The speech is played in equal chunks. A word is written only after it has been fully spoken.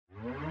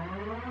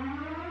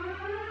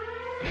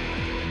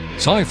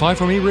Sci-Fi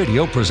For Me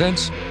Radio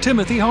presents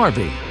Timothy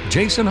Harvey,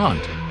 Jason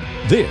Hunt.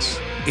 This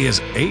is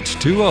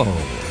H2O.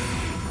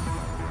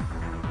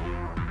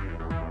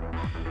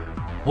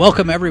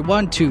 Welcome,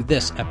 everyone, to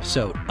this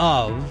episode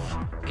of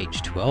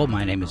H2O.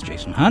 My name is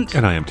Jason Hunt.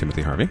 And I am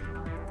Timothy Harvey.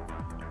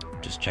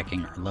 Just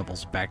checking our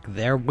levels back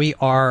there. We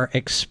are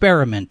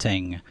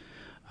experimenting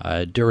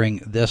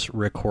during this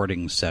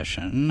recording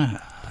session.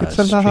 It's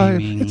alive.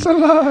 It's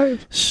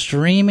alive.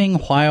 Streaming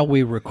while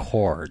we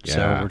record. Yeah.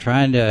 So we're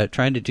trying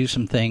to do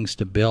some things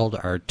to build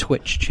our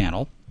Twitch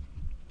channel,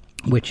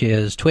 which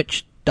is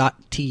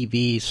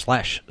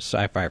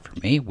twitch.tv/sci-fi for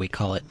me. We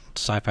call it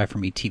Sci-Fi for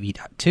Me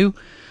TV.2.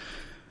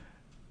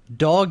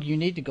 Dog, you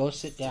need to go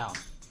sit down.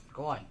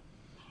 Go on.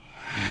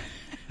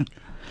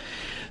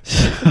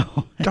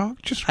 So, Dog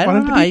just I don't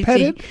wanted know. to be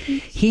petted.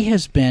 He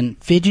has been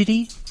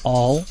fidgety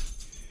all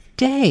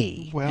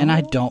day, Well- and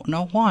I don't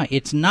know why.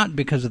 It's not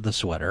because of the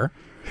sweater.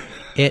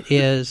 It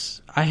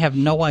is. I have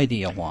no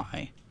idea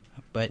why.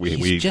 But We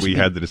he's just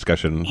had the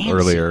discussion antsy.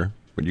 earlier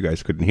when you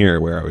guys couldn't hear,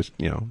 where I was,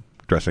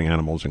 dressing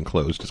animals in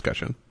clothes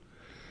discussion.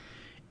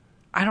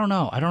 I don't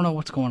know. I don't know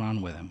what's going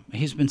on with him.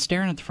 He's been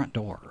staring at the front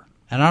door,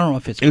 and I don't know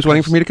if it's. He was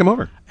waiting for me to come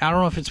over. I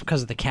don't know if it's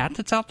because of the cat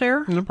that's out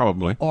there. No,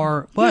 probably.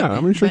 Or what? Yeah,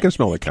 I'm sure you can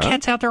smell the cat. The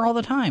cat's out there all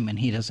the time, and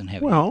he doesn't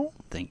have Well-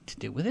 anything to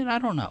do with it. I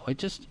don't know. It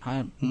just,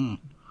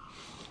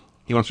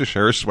 He wants to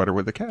share his sweater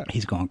with the cat.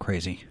 he's going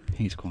crazy.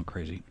 He's going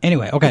crazy.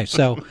 Anyway, okay,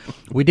 so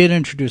we did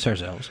introduce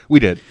ourselves.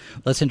 We did.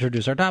 Let's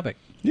introduce our topic.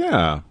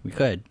 Yeah, We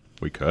could.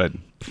 we could.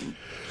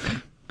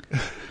 All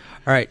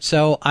right,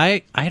 so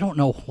I don't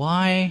know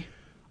why.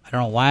 I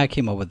don't know why I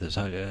came up with this.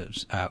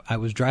 I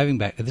was driving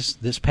back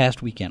this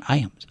past weekend.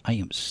 I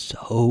am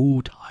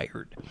so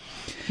tired. You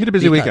had a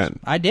busy Because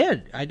weekend. I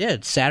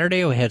did.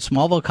 Saturday we had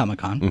Smallville Comic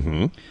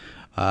Con.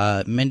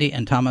 Mm-hmm. Mindy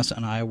and Thomas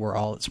and I were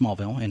all at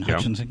Smallville in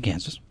Hutchinson,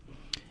 Kansas.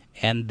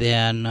 And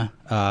then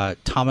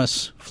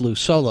Thomas flew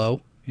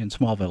solo in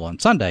Smallville on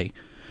Sunday,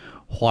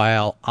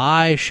 while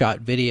I shot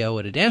video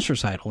at a dance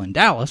recital in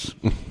Dallas.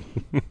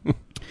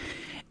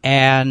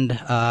 And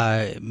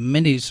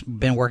Mindy's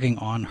been working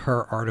on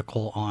her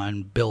article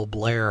on Bill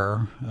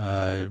Blair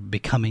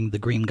becoming the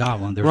Green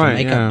Goblin. There's a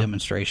makeup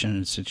demonstration,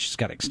 and so she's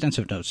got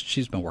extensive notes.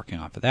 She's been working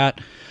off of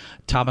that.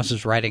 Thomas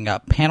is writing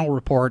up panel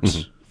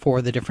reports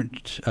for the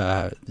different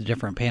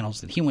panels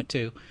that he went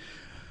to.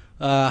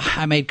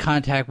 I made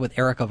contact with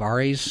Eric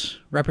Avari's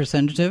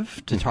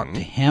representative to talk to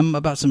him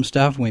about some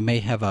stuff. We may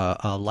have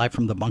a Live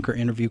from the Bunker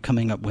interview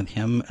coming up with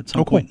him at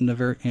some point in the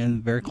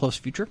very close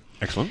future.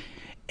 Excellent.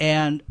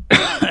 And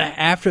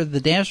after the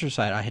dance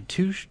recital, I had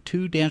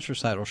two dance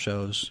recital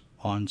shows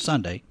on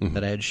Sunday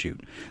that I had to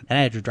shoot. And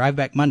I had to drive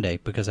back Monday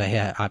because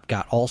I've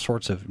got all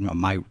sorts of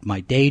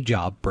my day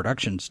job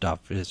production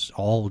stuff is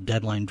all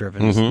deadline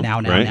driven. It's now,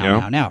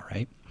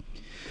 right?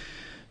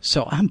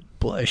 So I'm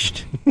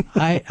bushed.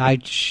 But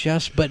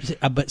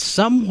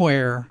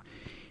somewhere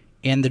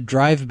in the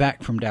drive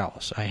back from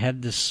Dallas, I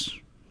had this.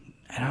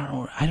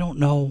 I don't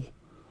know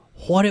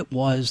what it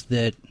was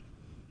that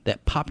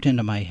popped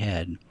into my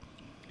head,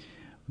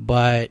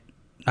 but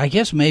I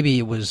guess maybe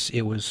it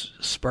was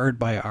spurred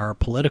by our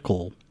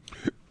political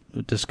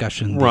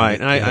discussion.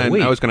 Right. I was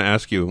week. going to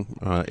ask you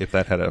if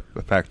that had a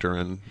factor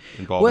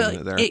involved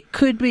in it there. It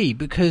could be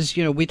because,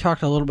 we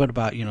talked a little bit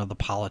about, the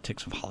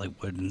politics of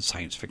Hollywood and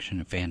science fiction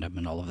and fandom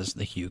and all of this,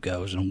 the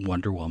Hugos and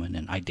Wonder Woman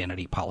and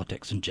identity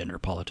politics and gender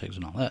politics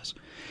and all this.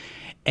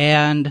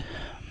 And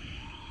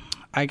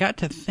I got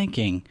to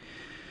thinking,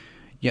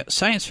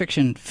 science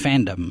fiction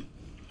fandom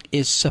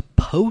is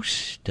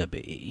supposed to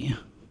be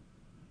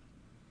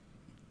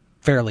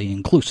fairly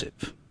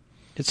inclusive.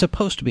 It's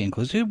supposed to be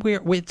inclusive.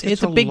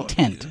 It's a big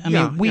tent. I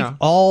mean, we've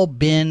all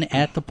been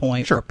at the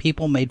point where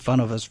people made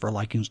fun of us for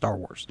liking Star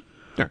Wars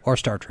or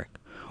Star Trek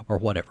or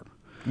whatever.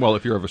 Well,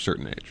 if you're of a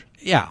certain age.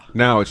 Yeah.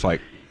 Now it's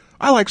like,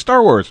 I like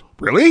Star Wars.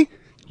 Really?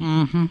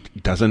 Mm-hmm.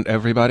 Doesn't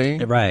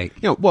everybody? Right.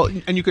 Well,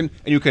 and you can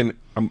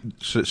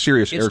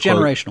serious It's air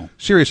generational.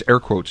 Serious air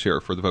quotes here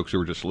for the folks who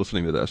were just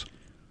listening to this.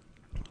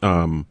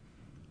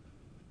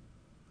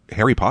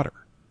 Harry Potter.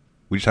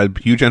 We just had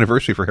a huge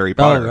anniversary for Harry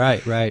Potter. Oh,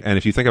 right. And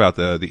if you think about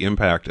the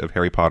impact of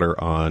Harry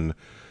Potter on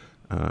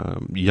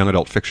young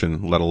adult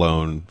fiction, let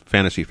alone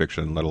fantasy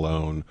fiction, let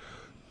alone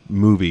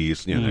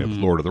movies, you have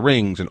Lord of the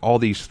Rings and all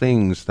these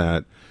things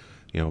that,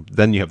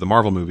 then you have the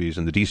Marvel movies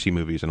and the DC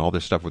movies and all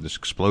this stuff with this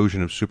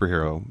explosion of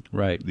superhero.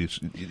 Right.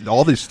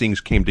 All these things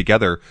came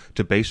together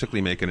to basically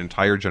make an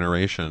entire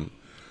generation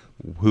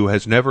who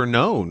has never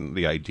known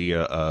the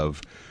idea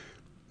of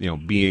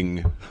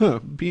being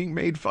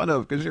made fun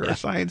of because you're a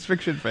science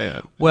fiction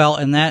fan. Well,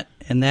 and that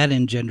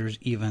engenders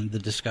even the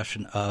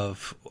discussion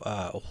of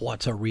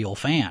what's a real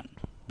fan,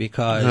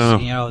 because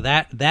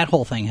that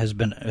whole thing has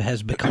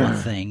become a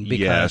thing.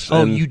 Because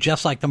you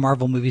just like the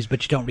Marvel movies,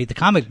 but you don't read the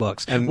comic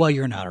books. And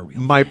you're not a real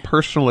fan. My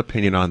personal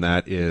opinion on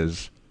that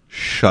is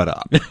shut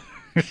up.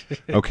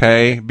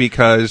 Okay,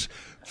 because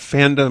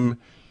fandom.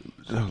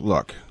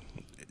 Look.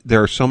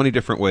 There are so many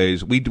different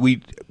ways.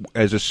 We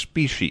as a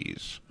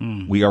species,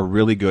 we are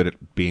really good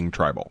at being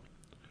tribal.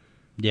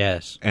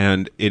 Yes.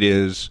 And it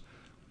is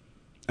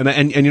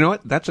And you know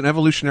what? That's an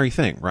evolutionary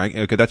thing, right?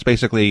 Okay, that's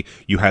basically,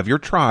 you have your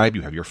tribe,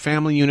 you have your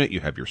family unit, you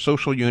have your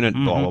social unit,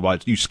 blah, blah, blah.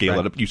 You scale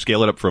it up. You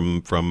scale it up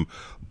from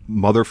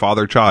mother,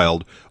 father,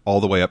 child,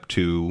 all the way up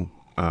to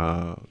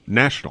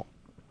national,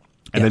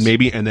 and then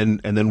maybe and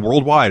then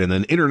worldwide, and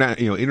then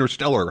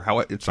interstellar.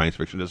 How science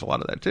fiction does a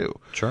lot of that too.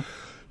 Sure.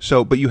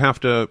 So, but you have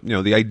to,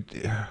 the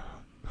idea.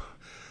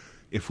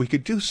 If we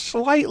could do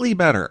slightly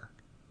better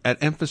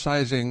at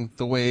emphasizing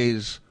the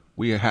ways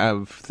we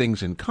have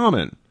things in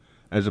common,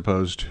 as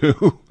opposed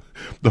to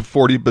the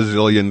 40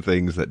 bazillion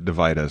things that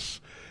divide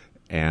us.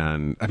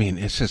 And I mean,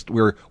 it's just,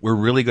 we're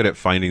really good at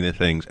finding the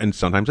things. And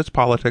sometimes it's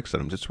politics,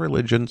 sometimes it's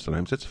religion,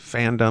 sometimes it's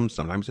fandom,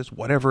 sometimes it's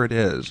whatever it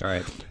is.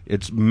 Right.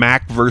 It's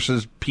Mac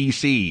versus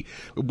PC,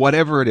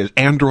 whatever it is,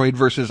 Android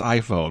versus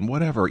iPhone,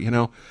 whatever,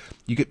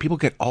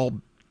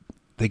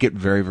 they get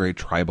very, very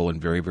tribal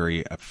and very,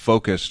 very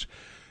focused.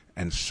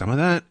 And some of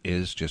that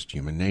is just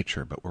human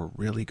nature, but we're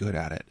really good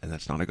at it, and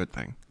that's not a good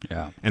thing.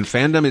 Yeah. And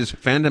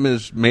fandom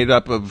is made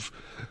up of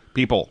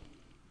people.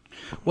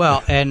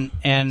 Well, and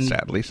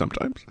sadly,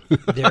 sometimes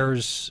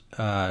there's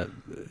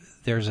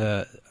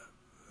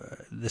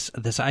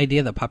this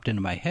idea that popped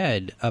into my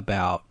head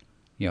about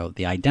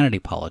the identity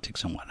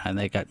politics and whatnot. And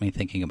they got me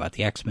thinking about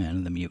the X-Men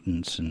and the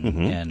mutants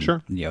and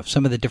sure.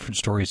 Some of the different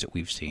stories that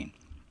we've seen.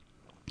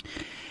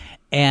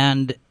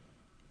 And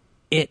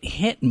it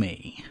hit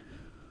me.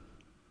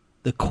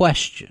 The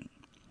question,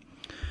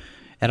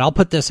 and I'll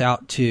put this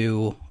out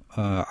to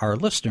our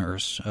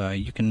listeners.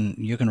 You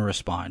can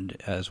respond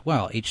as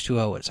well.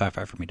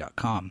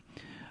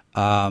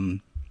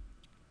 H2O@sci-fi4me.com.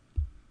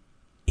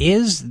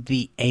 Is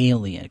the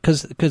alien,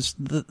 because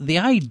the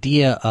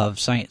idea of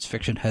science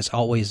fiction has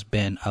always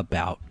been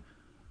about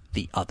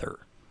the other.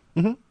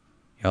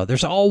 Mm-hmm.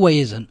 There's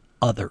always an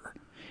other,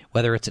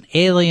 whether it's an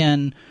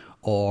alien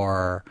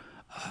or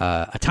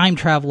a time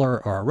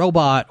traveler or a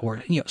robot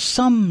or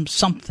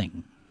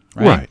something.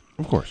 Right,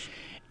 of course.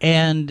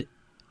 And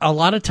a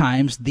lot of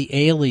times the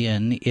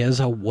alien is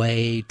a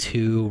way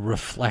to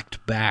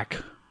reflect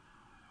back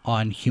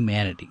on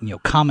humanity,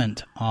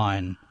 comment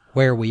on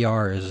where we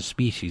are as a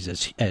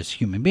species, as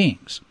human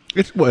beings.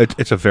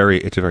 It's a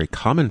very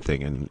common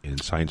thing in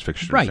science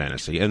fiction and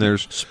fantasy. And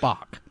there's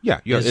Spock.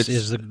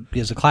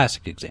 Is a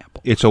classic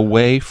example. It's a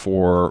way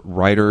for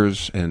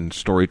writers and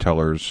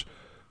storytellers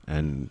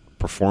and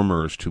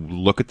performers to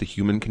look at the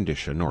human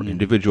condition or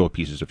individual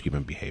pieces of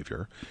human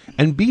behavior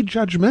and be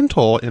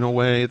judgmental in a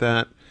way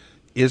that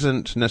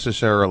isn't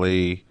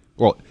necessarily,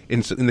 well,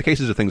 in the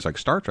cases of things like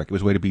Star Trek, it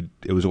was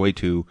a way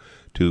to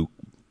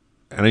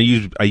and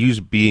I use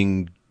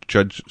being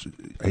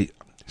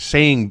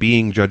saying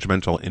being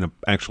judgmental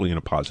actually in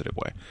a positive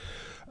way.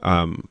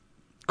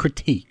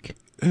 Critique.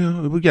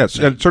 Yes,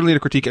 and certainly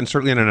a critique and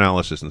certainly an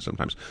analysis, and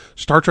sometimes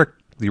Star Trek,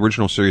 the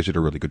original series, did a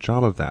really good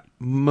job of that.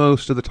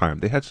 Most of the time,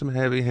 they had some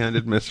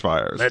heavy-handed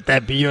misfires. Let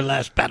that be your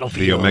last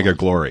battlefield. The Omega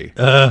Glory.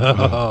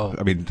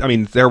 I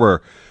mean, there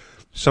were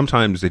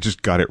sometimes they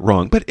just got it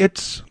wrong, but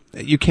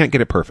you can't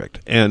get it perfect.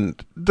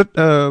 And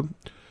the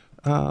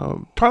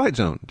Twilight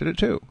Zone did it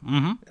too.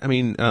 Mm-hmm. I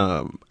mean,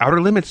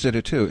 Outer Limits did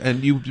it too.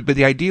 But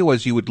the idea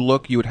was you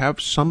would have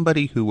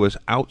somebody who was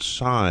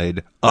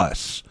outside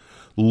us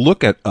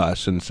look at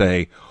us and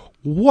say,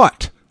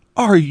 "What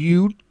are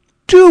you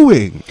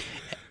doing?"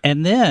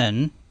 And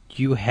then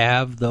you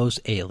have those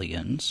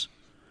aliens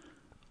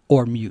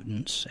or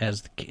mutants,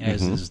 as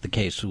is the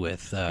case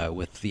with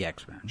the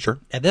X-Men. Sure.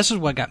 And this is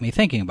what got me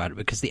thinking about it,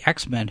 because the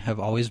X-Men have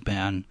always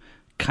been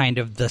kind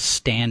of the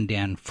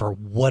stand-in for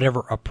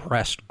whatever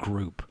oppressed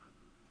group,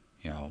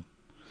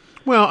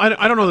 Well,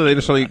 I don't know that they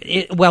necessarily.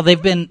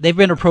 They've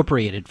been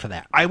appropriated for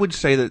that. I would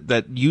say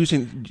that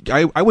using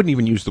I wouldn't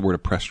even use the word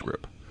oppressed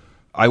group.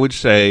 I would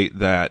say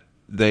that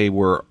they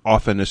were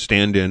often a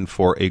stand-in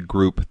for a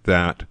group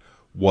that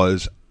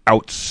was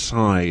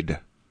outside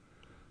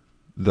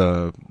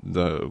the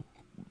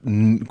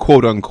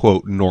quote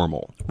unquote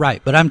normal.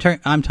 Right, but I'm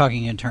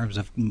talking in terms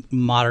of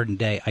modern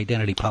day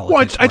identity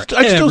politics. Well,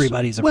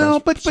 everybody's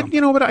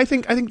but I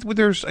think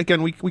there's,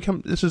 again, we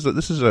come. This is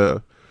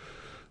a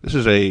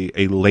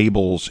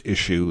labels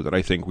issue that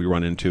I think we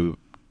run into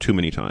too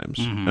many times,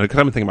 and because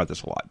I've been thinking about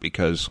this a lot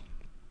because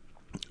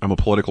I'm a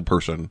political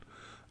person.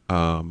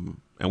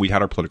 And we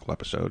had our political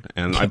episode,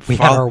 and we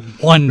had our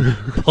one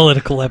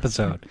political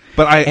episode.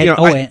 But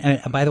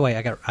and by the way,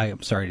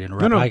 I'm sorry to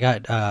interrupt. No. I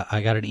got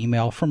an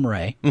email from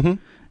Ray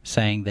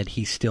saying that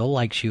he still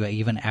likes you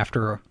even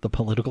after the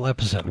political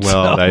episode.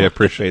 Well, I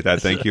appreciate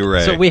that. Thank you,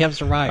 Ray. So we have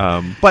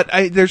survived. But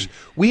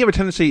we have a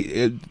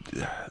tendency.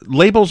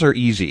 Labels are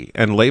easy,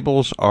 and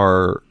labels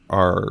are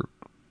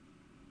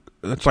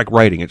it's like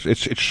writing.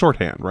 It's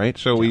shorthand, right?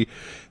 So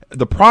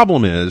the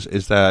problem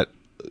is that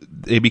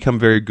they become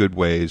very good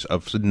ways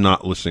of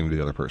not listening to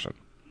the other person.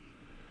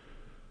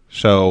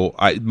 So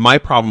my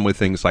problem with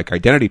things like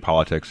identity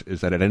politics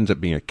is that it ends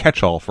up being a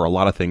catch-all for a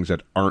lot of things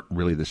that aren't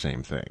really the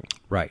same thing.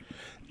 Right.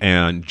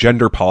 And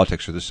gender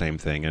politics are the same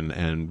thing.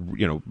 And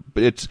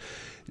but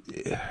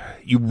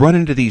you run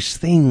into these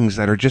things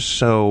that are just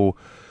so,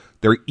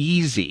 They're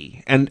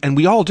easy, and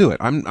we all do it.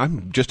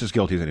 I'm just as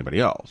guilty as anybody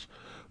else.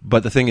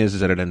 But the thing is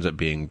that it ends up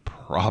being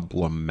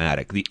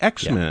problematic. The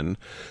X-Men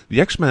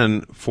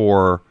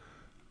for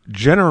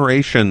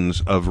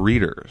generations of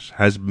readers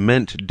has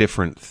meant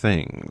different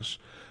things.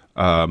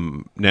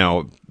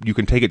 Now, you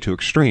can take it to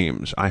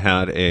extremes. I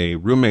had a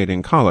roommate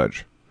in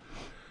college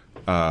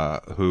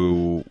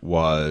who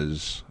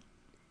was...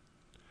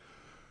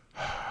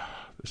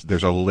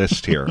 There's a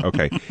list here.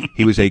 Okay.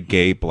 He was a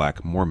gay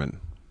black Mormon.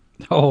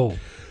 Oh.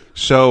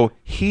 So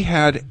he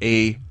had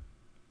a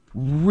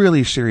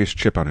really serious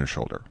chip on his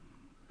shoulder.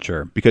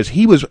 Sure. Because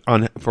he was,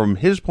 from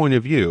his point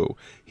of view,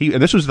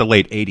 and this was the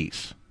late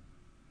 80s.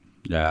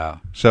 Yeah.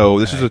 So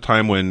this is a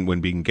time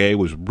when being gay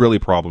was really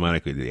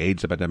problematic. The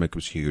AIDS epidemic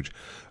was huge.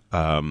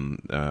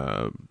 Being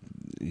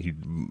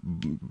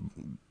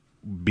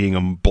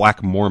a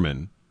black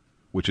Mormon,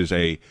 which is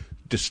a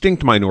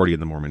distinct minority in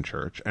the Mormon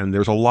Church, and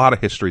there's a lot of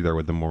history there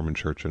with the Mormon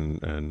Church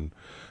and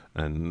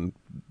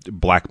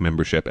black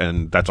membership,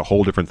 and that's a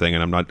whole different thing.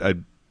 And I'm not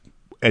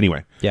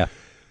anyway. Yeah.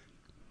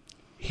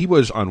 He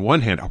was on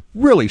one hand a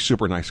really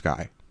super nice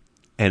guy,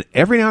 and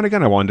every now and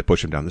again I wanted to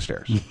push him down the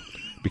stairs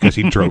because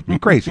he drove me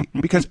crazy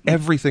because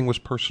everything was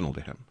personal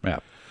to him. Yeah.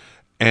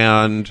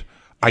 And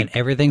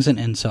everything's an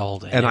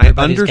insult. And I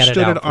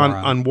understood it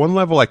on one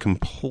level. I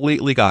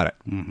completely got it.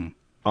 Mm-hmm.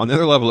 On the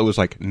other level, it was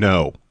like,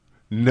 no,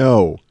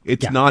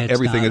 it's not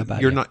everything.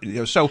 You're not.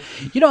 So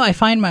I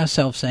find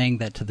myself saying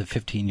that to the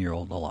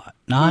 15-year-old a lot.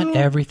 Not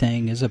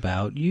everything is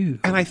about you.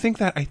 And I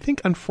think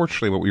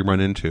unfortunately what we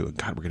run into.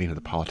 God, we're getting into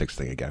the politics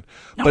thing again.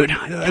 No, we're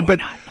not.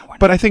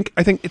 But I think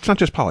it's not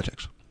just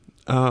politics.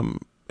 And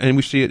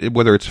we see it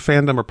whether it's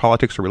fandom or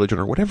politics or religion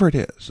or whatever it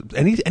is.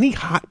 Any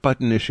hot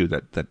button issue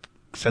that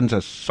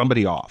sends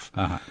somebody off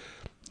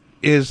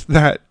is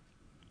that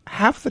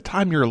half the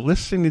time you're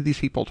listening to these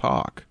people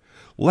talk.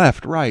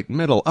 Left, right,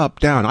 middle, up,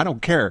 down, I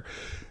don't care.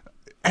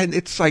 And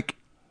it's like,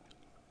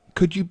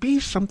 could you be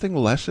something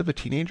less of a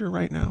teenager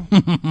right now?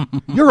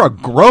 You're a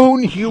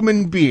grown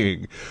human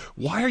being.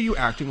 Why are you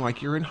acting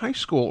like you're in high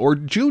school or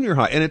junior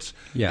high? And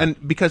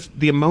and because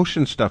the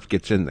emotion stuff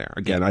gets in there.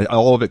 Again,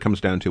 all of it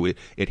comes down to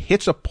it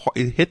hits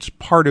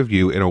part of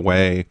you in a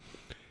way,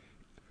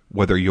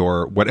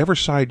 whatever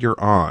side you're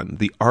on,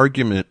 the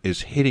argument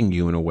is hitting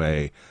you in a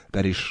way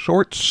that is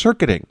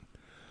short-circuiting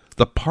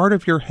the part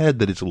of your head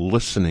that is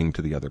listening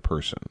to the other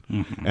person.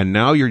 Mm-hmm. And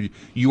now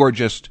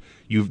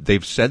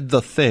they've said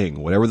the thing,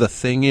 whatever the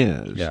thing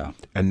is,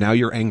 and now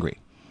you're angry.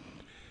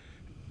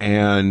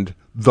 And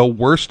the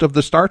worst of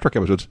the Star Trek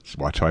episodes,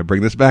 watch how I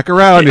bring this back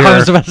around here. I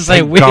was about to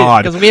say,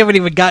 because we haven't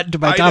even gotten to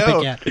my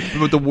topic yet.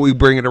 But we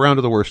bring it around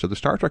to the worst of the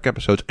Star Trek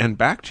episodes, and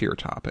back to your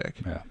topic,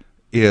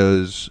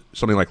 is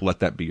something like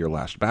Let That Be Your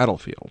Last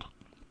Battlefield.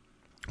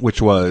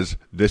 Which was,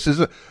 this is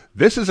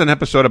an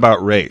episode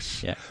about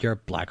race. Yeah, you're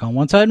black on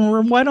one side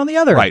and white on the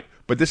other. Right,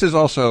 but this is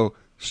also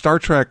Star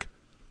Trek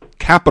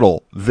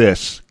capital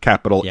is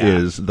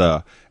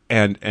the,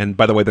 and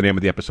by the way, the name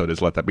of the episode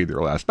is Let That Be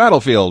Your Last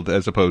Battlefield,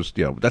 as opposed,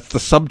 that's the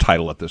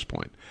subtitle at this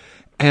point.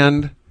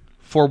 And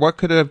for what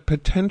could have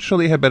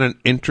potentially have been an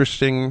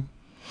interesting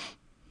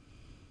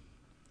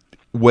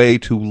way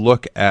to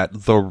look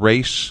at the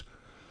race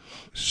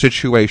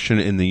situation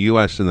in the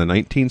U.S. in the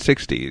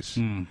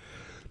 1960s,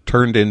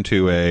 turned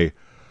into a,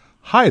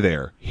 hi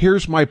there,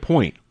 here's my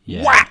point.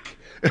 Yeah. Whack!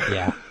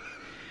 Yeah.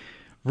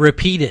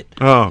 Repeat it.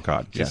 Oh,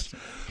 God, yes.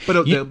 But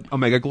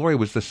Omega Glory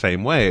was the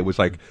same way. It was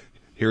like,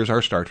 here's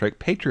our Star Trek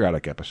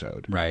patriotic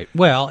episode. Right.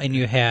 Well, and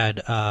you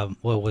had,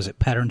 what was it,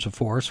 Patterns of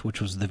Force, which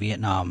was the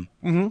Vietnam.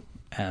 Mm-hmm.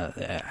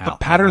 But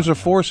Patterns of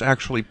Force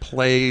actually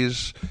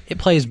plays... It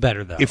plays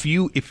better, though. If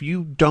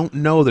you don't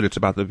know that it's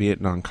about the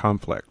Vietnam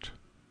conflict...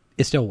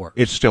 It still works.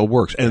 It still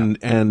works,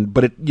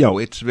 but it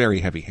it's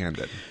very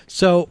heavy-handed.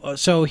 So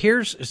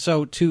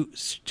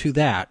to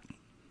that,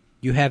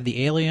 you have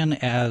the alien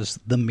as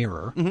the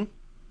mirror,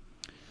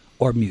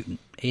 or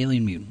mutant,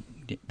 alien mutant,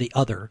 the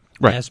other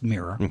as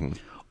mirror,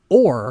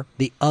 or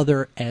the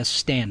other as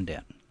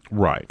stand-in.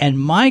 Right. And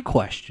my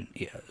question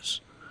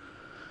is,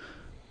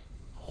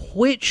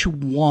 which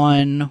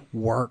one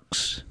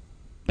works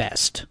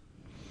best?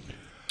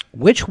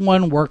 Which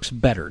one works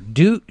better?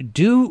 Is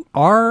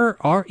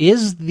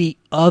the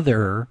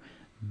other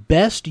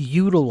best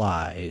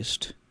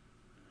utilized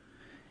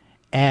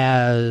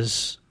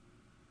as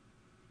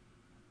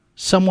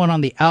someone on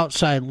the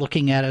outside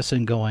looking at us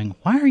and going,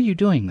 "Why are you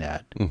doing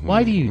that?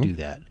 Why do you do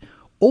that?"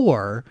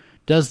 Or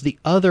does the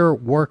other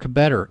work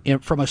better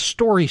from a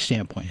story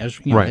standpoint?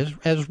 As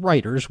as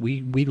writers,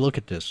 we look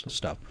at this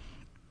stuff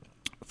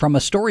from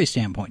a story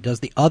standpoint. Does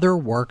the other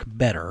work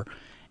better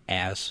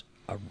as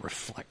a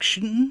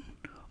reflection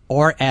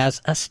or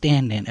as a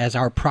stand-in, as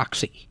our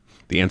proxy?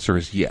 The answer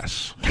is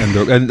yes.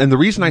 And the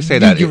reason I say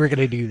that... You were going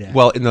to do that.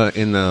 Well, in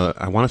the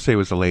I want to say it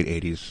was the late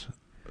 80s,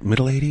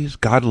 middle 80s,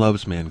 God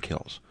Loves, Man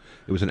Kills.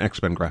 It was an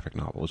X-Men graphic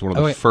novel. It was one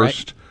of the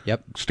first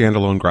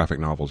standalone graphic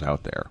novels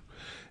out there.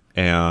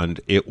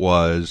 And it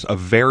was a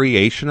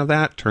variation of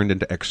that turned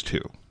into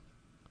X2.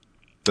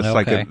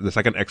 The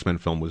second X-Men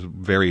film was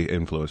very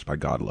influenced by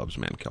God Loves,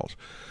 Man Kills.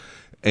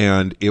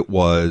 and it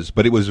was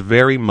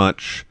very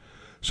much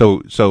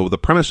so the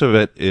premise of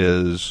it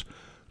is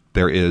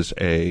there is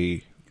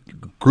a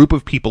group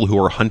of people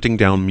who are hunting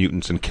down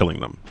mutants and killing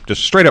them,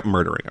 just straight up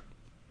murdering it.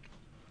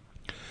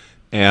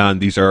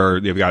 And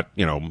they've got,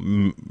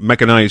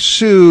 mechanized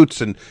suits,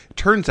 and it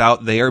turns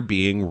out they're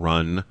being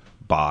led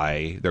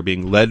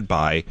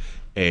by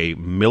a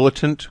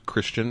militant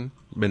Christian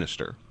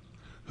minister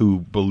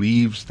who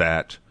believes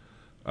that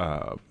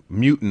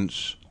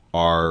mutants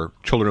are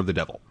children of the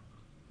devil.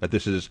 That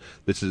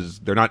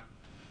they're not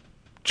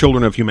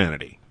children of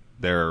humanity.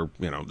 They're,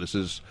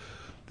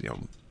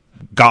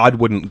 God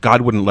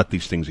wouldn't let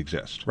these things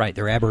exist. Right,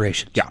 they're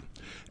aberrations. Yeah.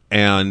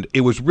 And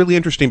it was really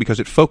interesting because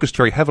it focused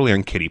very heavily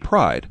on Kitty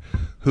Pryde,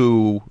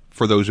 who,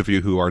 for those of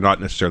you who are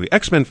not necessarily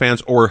X-Men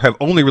fans or have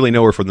only really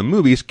know her from the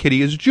movies,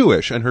 Kitty is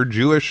Jewish, and her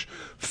Jewish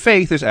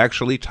faith is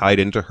actually tied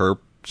into her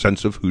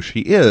sense of who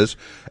she is.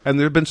 And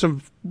there have been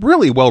some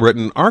really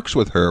well-written arcs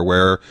with her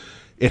where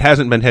it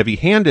hasn't been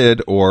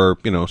heavy-handed or,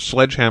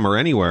 sledgehammer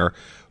anywhere,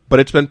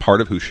 but it's been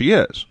part of who she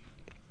is.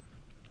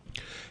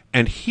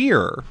 And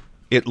here,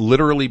 it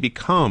literally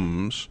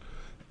becomes...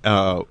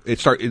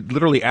 it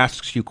literally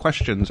asks you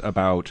questions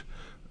about,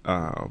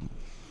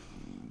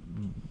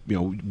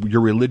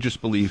 your religious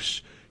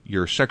beliefs,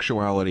 your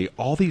sexuality,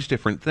 all these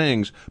different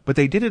things. But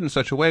they did it in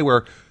such a way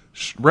where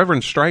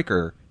Reverend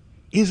Stryker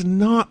is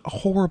not a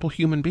horrible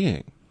human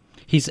being.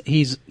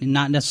 He's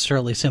not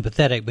necessarily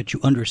sympathetic, but you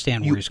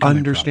understand where he's coming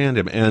from. You understand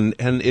him,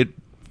 and it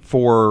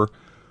for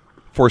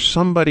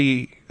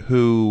somebody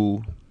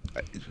who.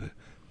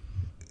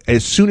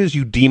 As soon as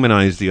you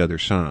demonize the other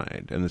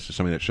side, and this is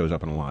something that shows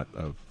up in a lot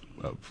of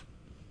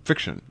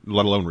fiction,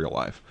 let alone real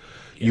life,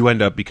 you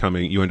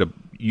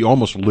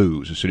almost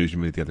lose as soon as you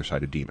make the other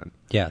side a demon.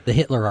 Yeah, the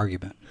Hitler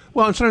argument.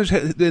 Well, and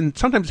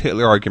sometimes the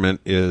Hitler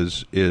argument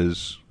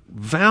is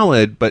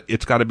valid, but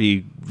it's got to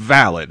be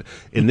valid.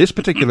 In this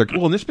particular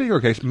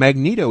case,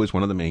 Magneto is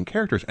one of the main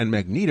characters, and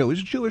Magneto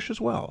is Jewish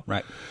as well.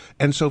 Right.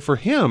 And so for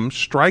him,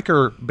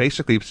 Stryker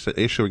basically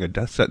issuing a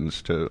death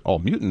sentence to all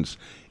mutants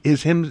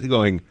is him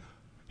going,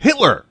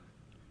 Hitler,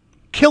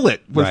 kill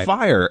it with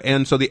fire.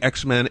 And so the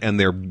X-Men and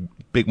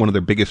one of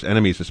their biggest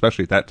enemies,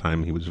 especially at that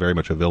time, he was very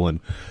much a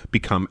villain,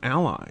 become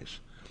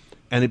allies.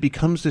 And it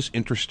becomes this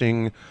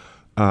interesting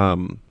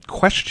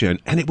question.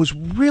 And it was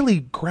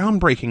really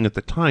groundbreaking at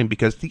the time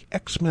because the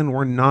X-Men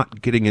were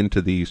not getting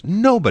into these.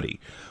 Nobody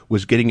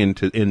was getting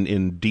into,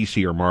 in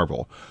DC or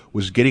Marvel,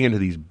 was getting into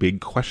these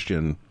big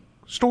question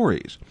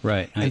stories.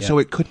 Right. And so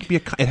it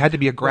had to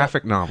be a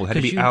graphic novel. It had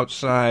to be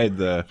outside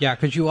the... Yeah,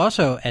 because you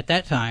also, at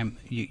that time,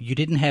 you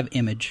didn't have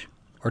Image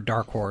or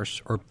Dark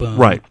Horse or Boom.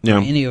 Right. Yeah.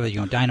 Or any of it,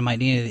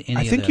 Dynamite,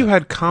 I think you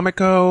had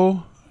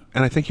Comico,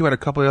 and I think you had a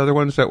couple of other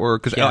ones that were...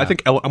 Because I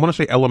think, I want to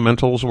say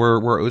Elementals were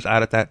where it was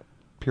at that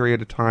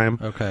period of time.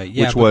 Okay,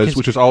 yeah. Which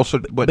was also...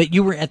 But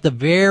you were at the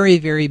very,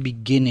 very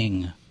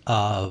beginning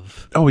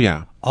of... Oh,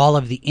 yeah. All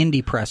of the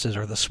indie presses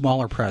or the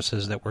smaller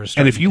presses that were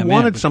starting. And if you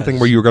wanted something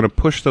where you were going to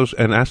push those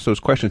and ask those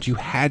questions, you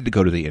had to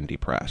go to the indie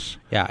press.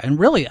 Yeah, and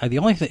really, the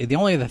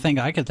only other thing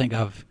I could think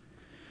of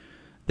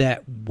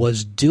that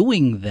was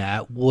doing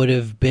that would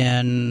have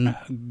been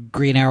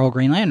Green Arrow,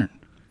 Green Lantern.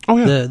 Oh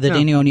yeah, the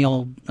Danny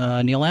O'Neill,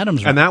 Neil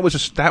Adams run. And that was a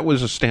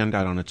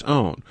standout on its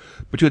own.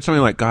 But you had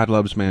something like God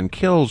Loves, Man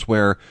Kills,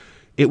 where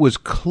it was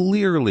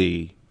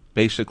clearly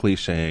basically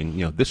saying,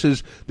 this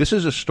is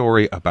a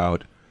story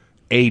about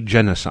a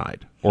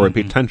genocide or a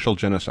potential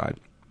genocide.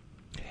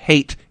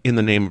 Hate in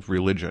the name of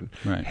religion.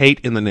 Right. Hate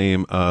in the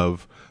name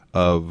of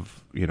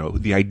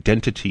the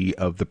identity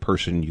of the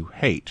person you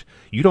hate.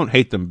 You don't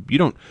hate them.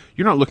 You're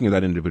not looking at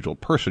that individual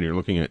person. You're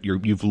looking at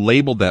you've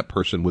labeled that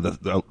person with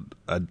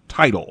a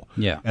title.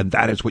 Yeah. And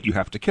that is what you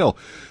have to kill.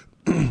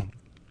 And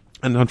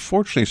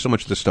unfortunately, so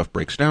much of this stuff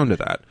breaks down to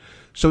that.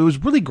 So it was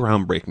really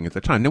groundbreaking at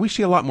the time. Now we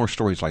see a lot more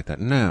stories like that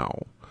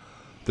now.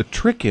 The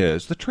trick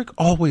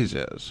always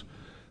is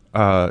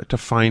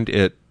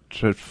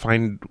to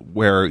find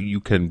where you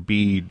can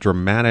be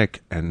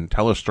dramatic and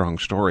tell a strong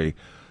story,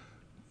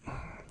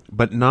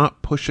 but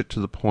not push it to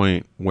the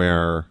point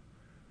where,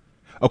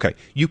 okay,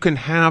 you can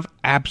have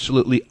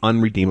absolutely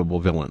unredeemable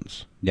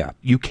villains. Yeah.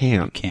 You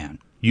can. You can.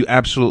 You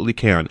absolutely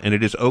can, and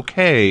it is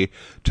okay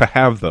to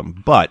have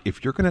them. But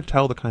if you're going to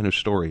tell the kind of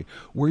story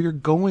where you're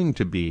going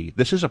to be,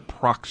 this is a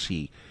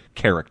proxy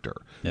character.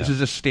 Yeah. This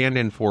is a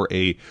stand-in for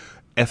a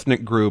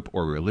ethnic group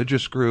or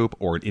religious group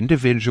or an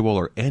individual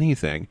or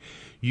anything,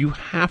 you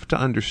have to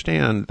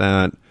understand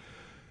that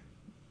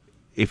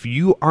if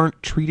you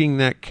aren't treating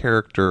that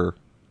character,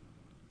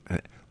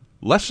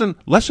 lesson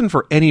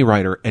for any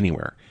writer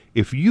anywhere,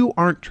 if you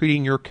aren't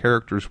treating your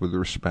characters with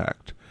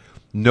respect,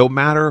 no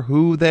matter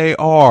who they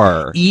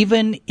are,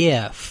 even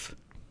if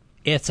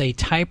it's a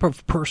type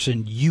of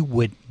person you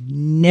would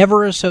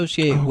never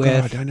associate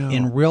with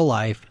in real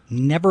life,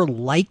 never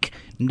give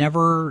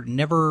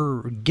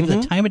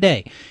the time of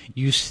day,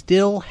 you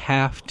still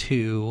have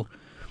to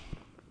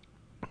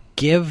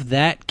give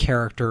that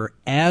character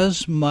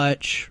as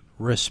much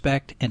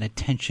respect and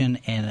attention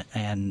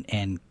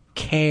and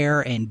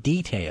care and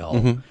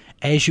detail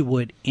as you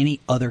would any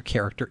other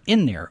character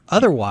in there.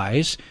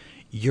 Otherwise,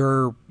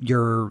 you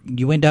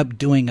end up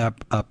doing a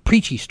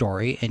preachy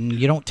story, and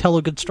you don't tell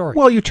a good story.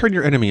 Well, you turn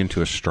your enemy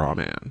into a straw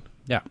man.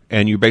 Yeah.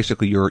 And you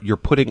basically, you're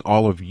putting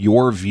all of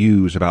your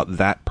views about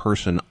that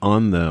person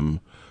on them,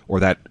 or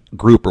that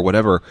group, or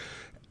whatever,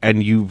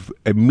 and you've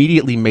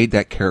immediately made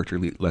that character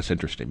less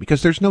interesting,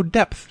 because there's no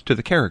depth to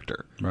the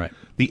character. Right.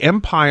 The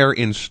Empire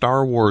in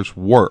Star Wars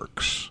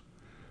works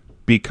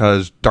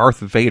because Darth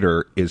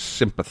Vader is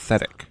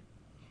sympathetic.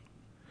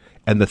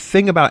 And the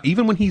thing about,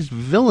 even when he's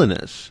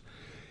villainous,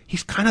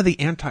 he's kind of the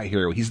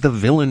anti-hero. He's the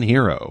villain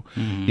hero.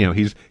 Mm-hmm. You know,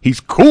 he's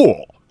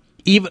cool.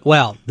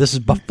 This is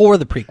before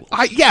the prequels.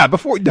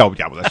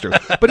 That's true.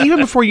 But even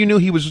before you knew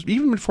he was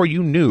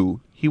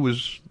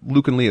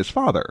Luke and Leia's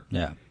father.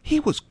 Yeah. He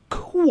was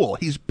cool.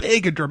 He's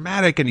big and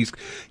dramatic, and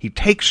he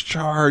takes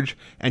charge,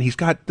 and he's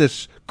got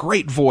this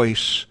great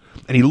voice,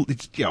 and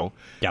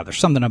there's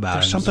something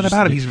about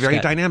him. He's very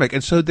dynamic,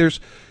 and so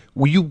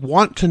you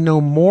want to know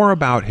more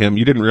about him.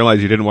 You didn't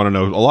realize you didn't want to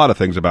know a lot of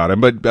things about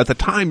him, but at the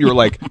time you were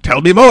like,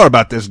 "Tell me more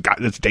about this guy,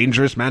 this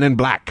dangerous man in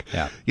black."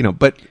 Yeah.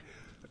 But.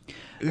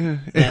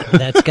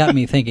 That's got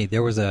me thinking.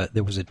 There was a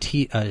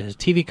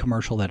TV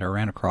commercial that I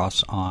ran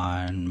across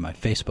on my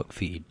Facebook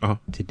feed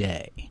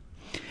today,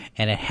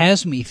 and it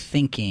has me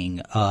thinking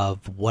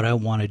of what I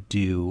want to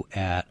do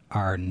at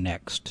our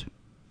next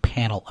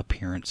panel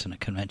appearance in a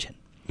convention.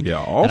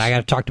 Yeah, and I got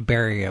to talk to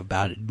Barry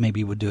about it.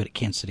 Maybe we'll do it at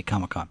Kansas City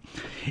Comic-Con.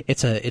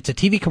 It's a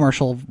TV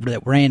commercial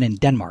that ran in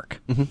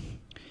Denmark. Mm-hmm.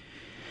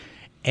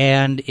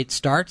 And it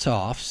starts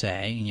off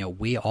saying,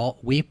 we all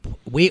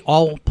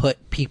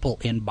put people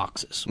in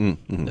boxes.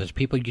 Mm-hmm. There's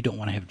people you don't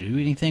want to have to do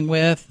anything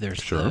with.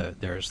 There's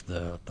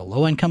the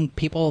low income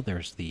people.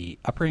 There's the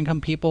upper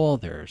income people.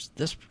 There's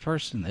this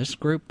person, this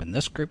group, and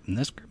this group, and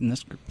this group, and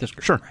this group, this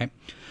group. Sure. Right.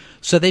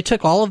 So they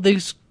took all of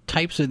these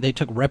types. They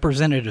took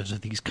representatives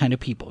of these kind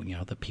of people.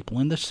 The people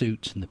in the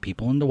suits, and the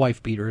people in the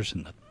wife beaters,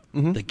 and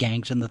the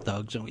gangs and the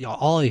thugs, and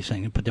all of these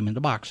things, and put them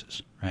into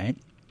boxes. Right.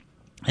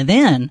 And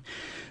then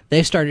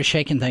they started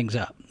shaking things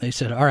up. They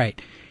said, all right,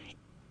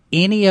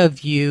 any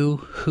of you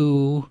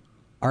who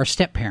are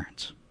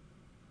step-parents,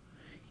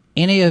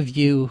 any of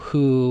you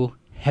who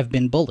have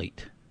been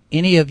bullied,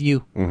 any of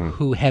you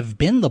who have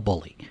been the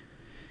bully,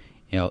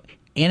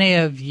 any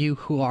of you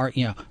who are,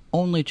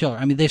 only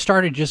children. I mean, they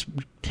started just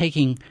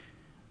taking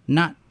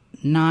not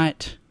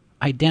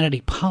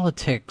identity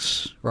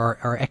politics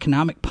or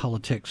economic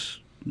politics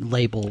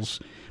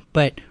labels,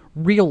 but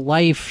real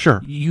life.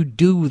 Sure. You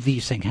do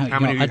these things. How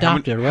many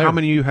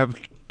you have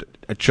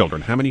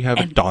children? How many you have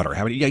a daughter?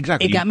 How many? Yeah,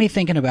 exactly. It got me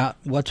thinking about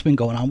what's been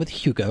going on with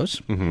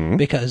Hugos,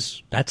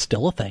 because that's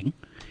still a thing.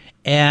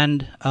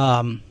 And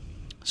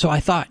so I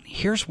thought,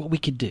 here's what we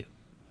could do.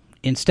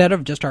 Instead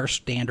of just our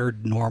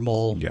standard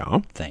normal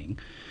thing,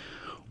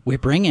 we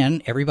bring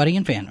in everybody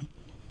in fandom.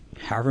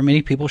 However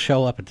many people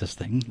show up at this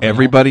thing.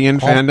 Everybody in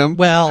fandom?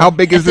 Well, how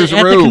big is this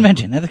room?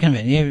 At the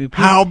convention.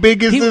 How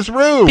big is this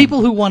room?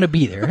 People who want to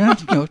be there.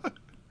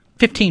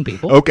 15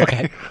 people.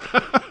 Okay.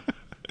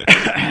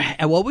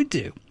 And what we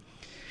do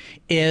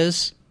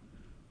is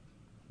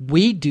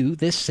we do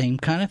this same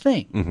kind of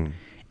thing. Mm-hmm.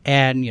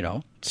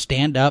 And,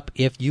 stand up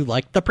if you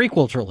like the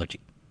prequel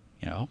trilogy,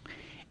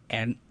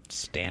 and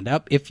stand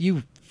up if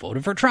you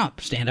voted for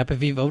Trump. Stand up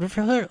if you voted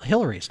for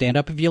Hillary. Stand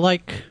up if you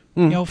like,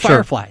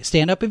 Firefly. Sure.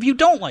 Stand up if you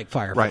don't like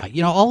Firefly.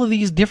 Right. All of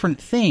these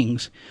different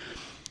things,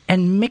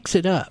 and mix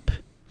it up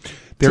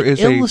to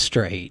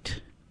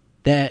illustrate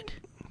that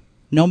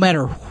no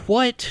matter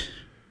what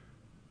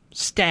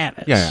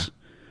status,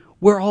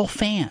 we're all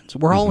fans.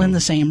 We're all in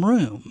the same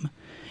room.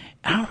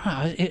 I don't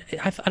know.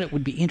 I thought it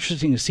would be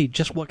interesting to see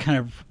just what kind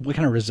of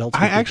results.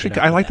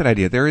 I like that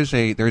idea. There is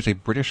a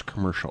British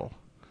commercial,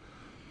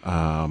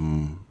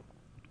 and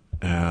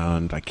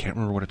I can't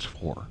remember what it's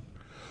for,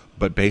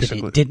 but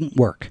basically it didn't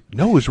work.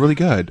 No, it was really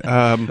good.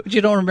 But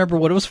you don't remember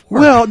what it was for.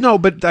 Well, no,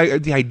 but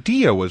the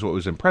idea was what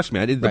was impressed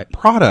me. The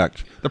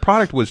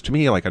product was to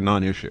me like a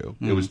non-issue.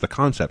 Mm. It was the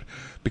concept,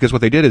 because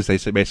what they did is they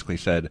basically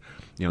said,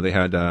 they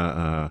had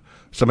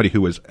somebody who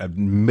was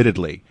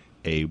admittedly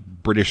a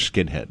British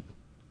skinhead.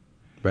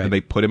 Right. And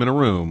they put him in a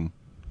room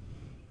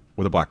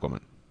with a black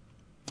woman.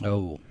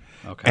 Oh,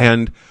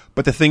 okay.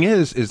 But the thing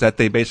is that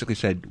they basically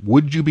said,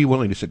 would you be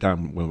willing to sit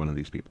down with one of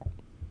these people?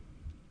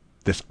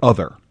 This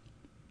other.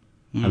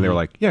 Mm-hmm. And they were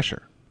like, yeah,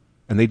 sure.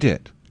 And they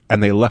did.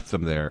 And they left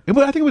them there. I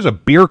think it was a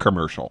beer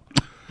commercial.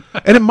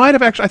 And it might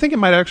have actually, I think it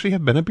might actually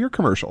have been a beer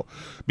commercial,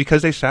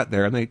 because they sat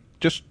there and they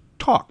just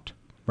talked.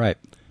 Right.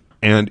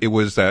 And it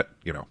was that,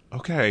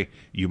 okay,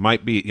 you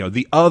might be,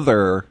 the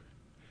other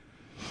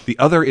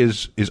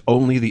is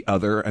only the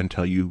other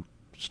until you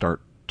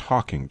start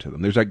talking to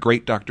them. There's that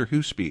great Doctor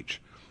Who speech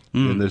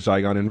in the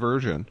Zygon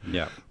Inversion,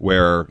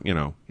 where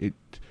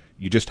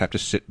you just have to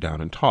sit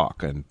down and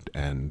talk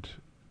and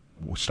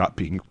stop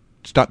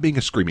being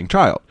a screaming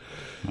child.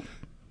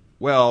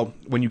 Well,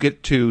 when you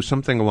get to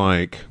something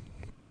like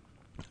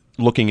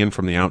Looking In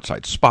from the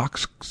Outside,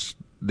 Spock's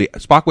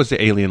Spock was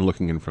the alien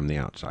looking in from the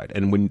outside,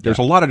 and when there's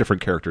a lot of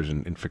different characters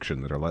in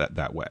fiction that are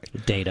that way.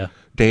 Data,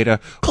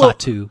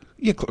 Klaatu,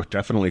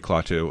 definitely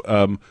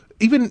Klaatu.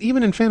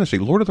 Even in fantasy,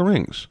 Lord of the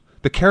Rings,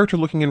 the character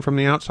looking in from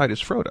the outside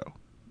is Frodo.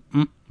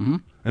 Mm-hmm.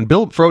 And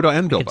Frodo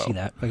and Bilbo.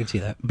 I can see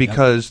that.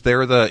 Because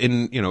they're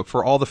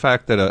for all the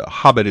fact that a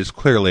Hobbit is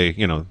clearly,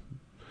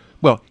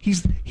 well,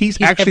 he's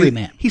actually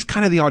everyman. He's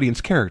kind of the audience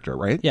character,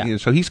 right? Yeah.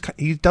 So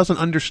he doesn't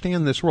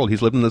understand this world.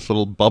 He's lived in this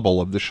little bubble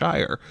of the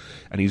Shire,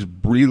 and he's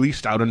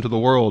released out into the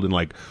world and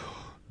like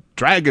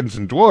dragons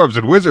and dwarves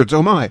and wizards.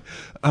 Oh my!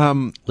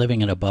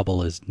 Living in a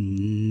bubble is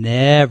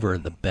never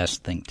the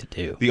best thing to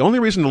do. The only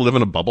reason to live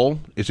in a bubble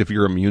is if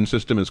your immune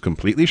system is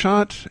completely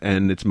shot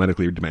and it's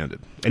medically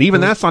demanded. And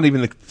even that's not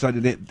even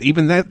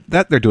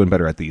that they're doing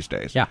better at these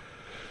days. Yeah.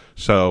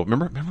 So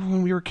remember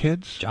when we were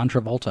kids? John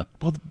Travolta.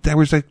 Well, there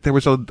was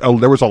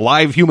a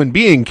live human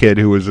being kid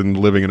who was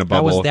living in a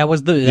bubble. That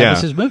was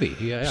his movie.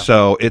 Yeah.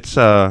 So it's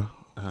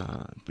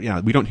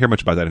we don't hear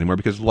much about that anymore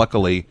because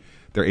luckily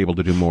they're able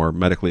to do more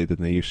medically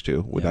than they used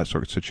to with that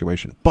sort of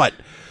situation. But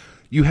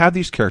you have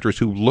these characters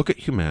who look at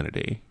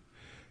humanity,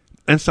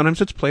 and sometimes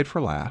it's played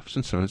for laughs,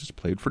 and sometimes it's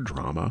played for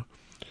drama,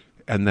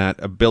 and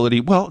that ability.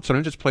 Well,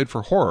 sometimes it's played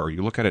for horror.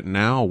 You look at it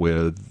now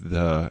with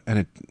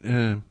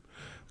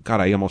God,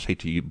 I almost hate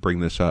to bring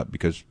this up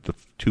because the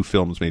two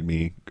films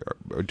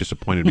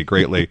disappointed me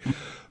greatly.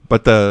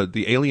 But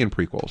the Alien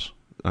prequels,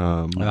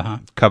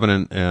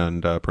 Covenant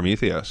and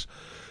Prometheus,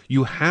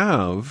 you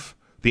have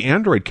the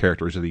android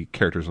characters are the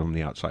characters on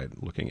the outside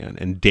looking in.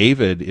 And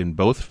David in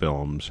both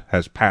films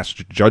has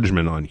passed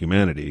judgment on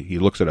humanity. He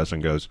looks at us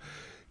and goes,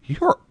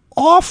 "You're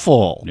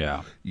awful.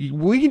 Yeah.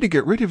 We need to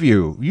get rid of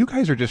you. You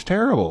guys are just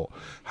terrible.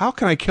 How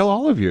can I kill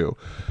all of you?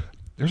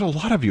 There's a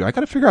lot of you. I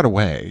got to figure out a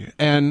way."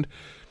 And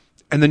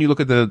then you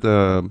look at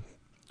the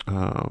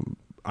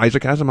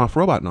Isaac Asimov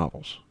robot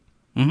novels.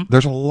 Mm-hmm.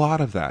 There's a lot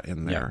of that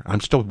in there. Yeah.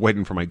 I'm still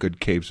waiting for my good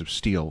Caves of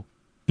Steel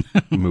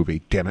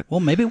movie. Damn it.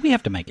 Well, maybe we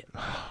have to make it.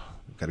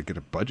 Got to get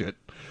a budget.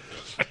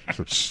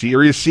 Some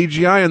serious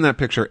CGI in that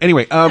picture.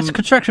 Anyway, it's a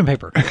construction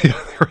paper. Yeah,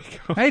 there we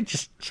go. Right,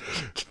 just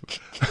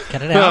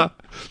get it out.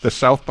 The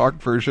South Park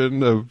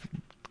version of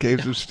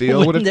Caves of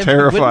Steel. What a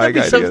terrifying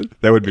idea!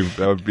 That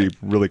would be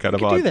really kind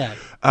of odd. Do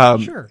that.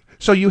 Sure.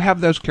 So you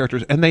have those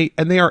characters, and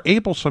they are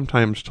able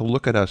sometimes to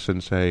look at us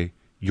and say,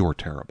 "You're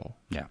terrible."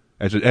 Yeah.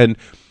 And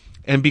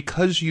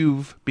because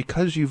you've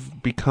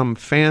become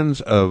fans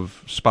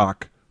of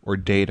Spock or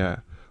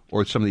Data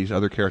or some of these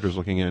other characters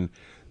looking in,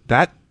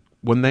 that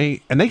when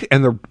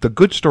the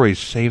good stories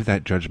save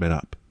that judgment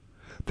up.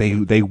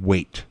 They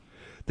wait.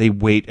 They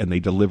wait and they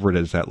deliver it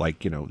as that,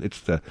 like, it's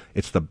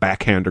the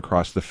backhand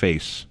across the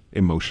face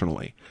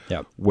emotionally.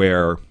 Yep.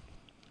 Where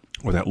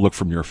that look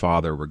from your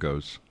father where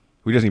goes,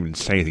 he doesn't even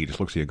say it, he just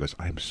looks at you and goes,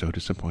 "I am so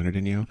disappointed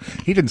in you."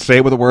 He didn't say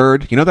it with a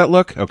word. You know that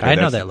look? Okay, I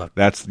know that look.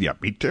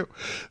 Me too.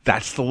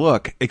 That's the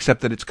look,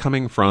 except that it's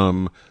coming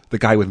from the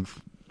guy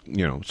with,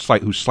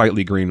 who's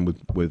slightly green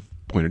with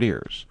pointed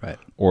ears. Right.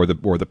 Or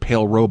the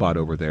pale robot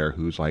over there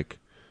who's like,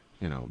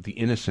 the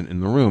innocent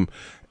in the room.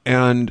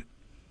 And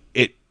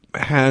it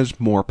has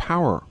more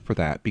power for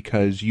that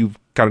because you've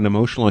got an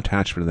emotional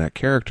attachment to that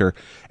character,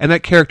 and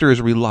that character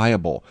is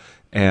reliable.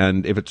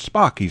 And if it's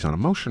Spock, he's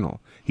unemotional.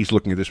 He's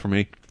looking at this from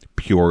a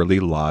purely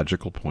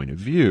logical point of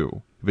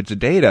view. If it's a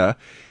Data,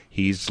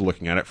 he's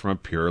looking at it from a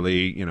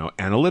purely,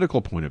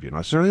 analytical point of view. Not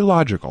necessarily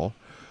logical,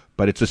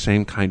 but it's the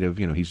same kind of,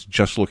 he's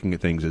just looking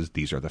at things as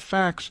these are the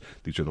facts,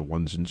 these are the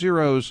ones and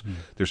zeros.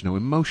 There's no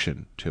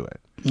emotion to it.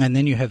 And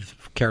then you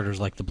have characters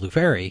like the Blue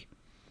Fairy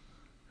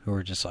who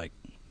are just like,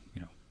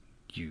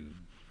 you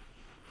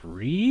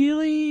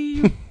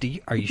really?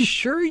 Are you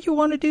sure you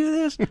want to do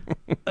this?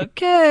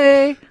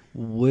 Okay,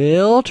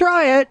 we'll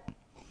try it.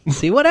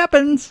 See what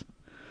happens.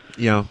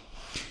 Yeah.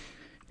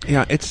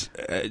 Yeah, it's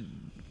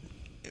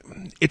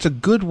a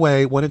good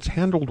way, when it's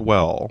handled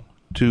well,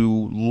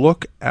 to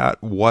look at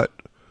what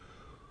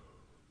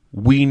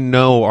we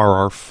know are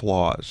our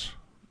flaws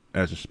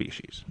as a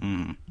species.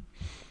 Mm.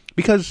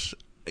 Because,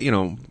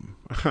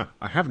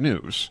 I have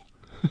news.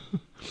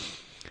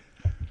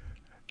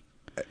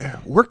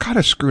 We're kind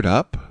of screwed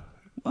up.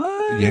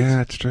 What?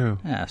 Yeah, it's true.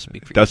 Yeah,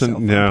 speak for yourself.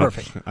 No,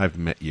 perfect. I've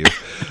met you.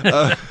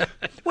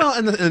 Well,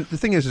 and the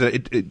thing is that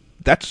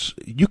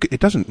it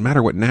doesn't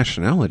matter what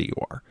nationality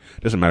you are.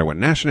 It doesn't matter what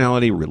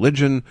nationality,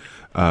 religion,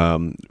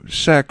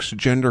 sex,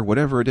 gender,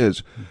 whatever it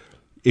is.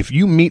 If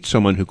you meet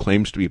someone who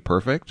claims to be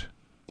perfect,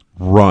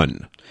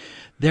 run.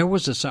 There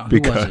was a song.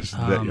 Because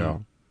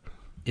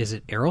is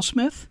it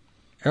Aerosmith?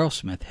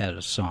 Aerosmith had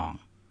a song.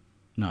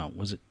 No,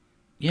 was it?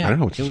 Yeah, I don't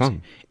know what's the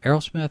song.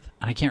 Aerosmith.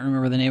 I can't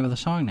remember the name of the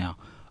song now.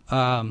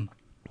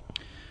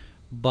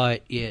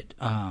 But it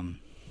was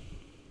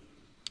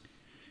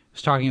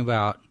talking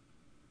about.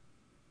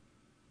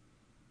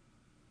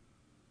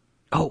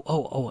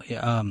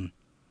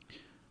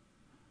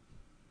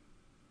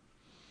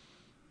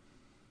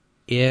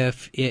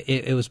 If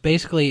it was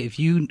basically if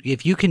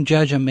you can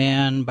judge a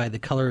man by the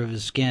color of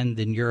his skin,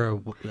 then you're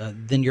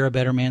a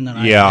better man than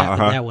I am.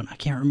 That one, I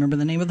can't remember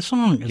the name of the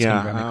song. It's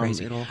gonna drive me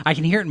crazy. I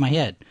can hear it in my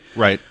head.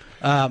 Right.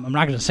 I'm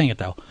not going to sing it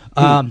though,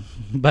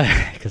 but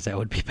because that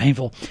would be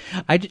painful.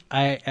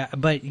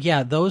 But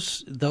yeah,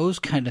 those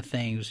kind of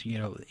things,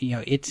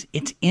 it's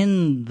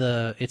in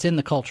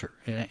the culture,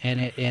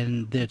 and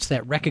it's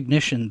that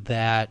recognition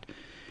that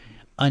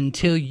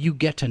until you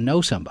get to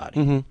know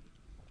somebody,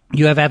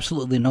 you have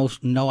absolutely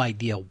no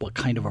idea what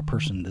kind of a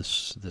person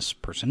this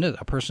person is.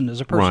 A person is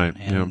a person,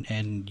 right,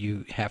 and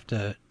you have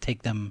to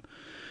take them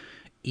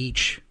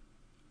each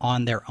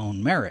on their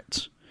own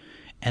merits.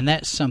 And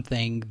that's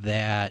something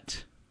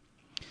that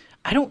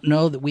I don't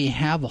know that we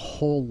have a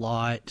whole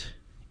lot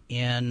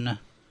in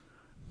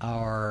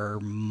our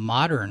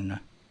modern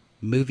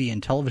movie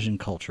and television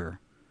culture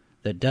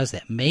that does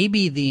that.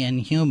 Maybe the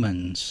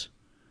Inhumans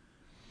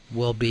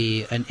will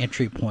be an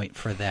entry point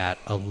for that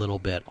a little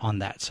bit on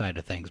that side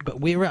of things.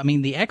 But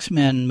the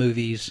X-Men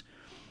movies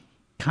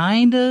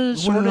kind of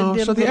sort of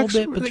did a little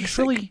bit, but it's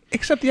really...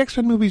 Except the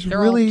X-Men movies they're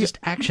really... all just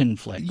action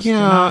flicks.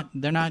 Yeah.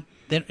 They're not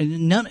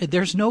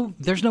there's no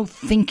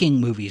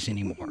thinking movies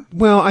anymore.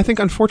 Well, I think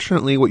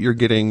unfortunately what you're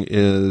getting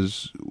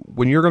is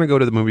when you're going to go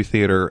to the movie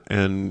theater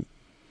and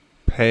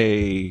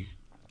pay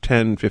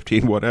 10,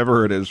 15,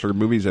 whatever it is for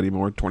movies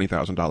anymore,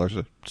 $20,000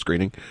 a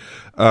screening,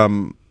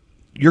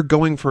 you're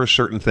going for a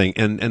certain thing,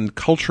 and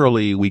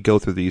culturally we go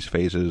through these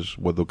phases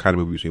with the kind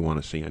of movies we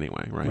want to see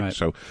anyway, right?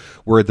 So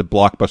we're at the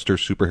blockbuster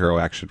superhero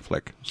action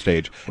flick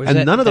stage,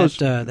 and none of those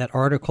that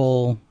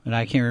article, and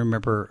I can't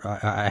remember.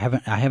 I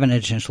haven't had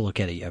a chance to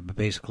look at it yet, but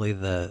basically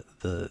the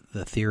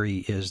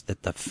theory is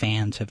that the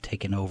fans have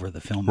taken over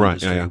the film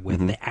industry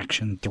with the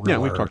action thriller. Yeah,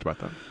 we've talked about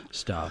that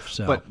stuff.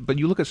 So, but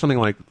you look at something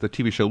like the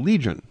TV show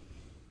Legion,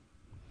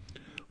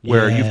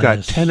 where you've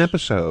got 10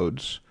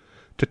 episodes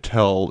to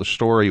tell the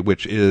story,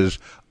 which is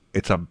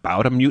it's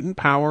about a mutant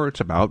power,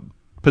 it's about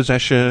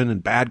possession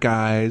and bad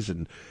guys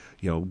and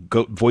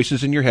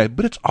voices in your head,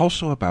 but it's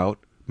also about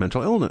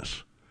mental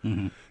illness.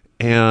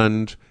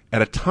 And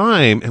at a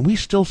time, and we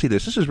still see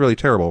this is really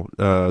terrible.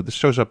 This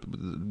shows up.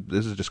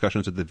 This is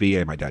discussions at the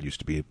VA. My dad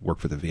used to work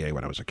for the VA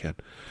when I was a kid,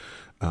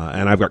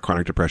 and I've got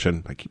chronic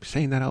depression. I keep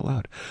saying that out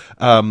loud.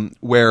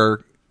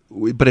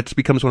 But it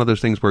becomes one of those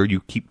things where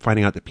you keep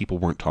finding out that people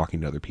weren't talking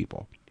to other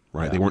people.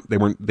 Right? Yeah.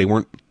 They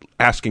weren't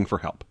asking for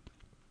help,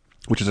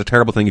 which is a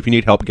terrible thing. If you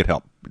need help, get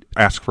help.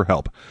 Ask for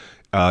help.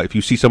 If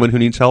you see someone who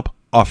needs help,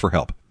 offer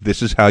help.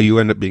 This is how you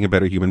end up being a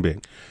better human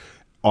being.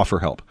 Offer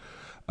help,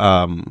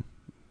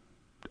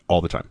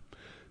 all the time.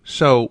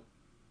 So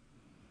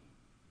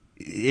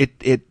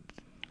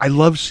I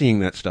love seeing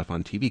that stuff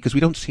on TV because we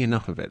don't see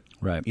enough of it.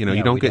 Right. You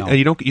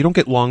don't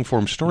get long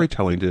form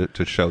storytelling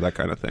to show that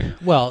kind of thing.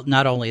 Well,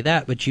 not only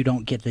that, but you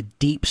don't get the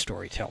deep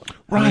storytelling.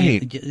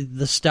 Right.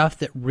 The stuff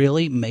that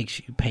really makes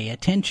you pay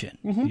attention.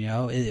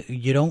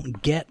 You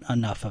don't get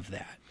enough of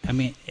that.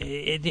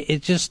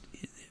 It just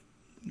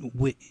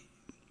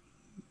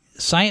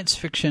science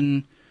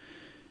fiction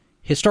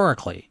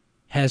historically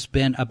has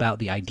been about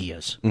the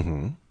ideas,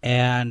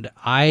 and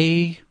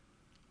I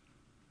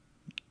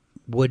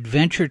would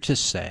venture to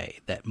say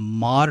that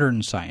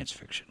modern science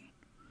fiction,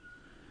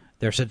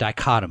 there's a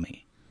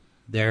dichotomy.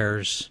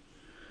 There's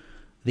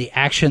the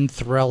action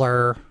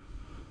thriller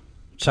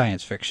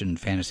science fiction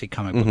fantasy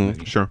comic book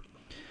movie. Sure.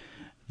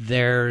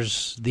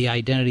 There's the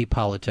identity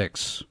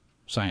politics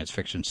science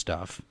fiction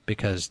stuff,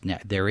 because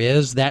there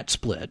is that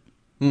split.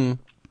 And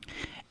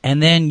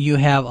then you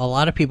have a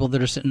lot of people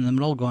that are sitting in the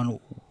middle going,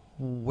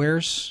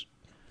 where's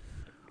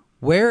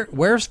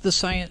the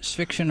science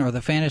fiction or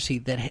the fantasy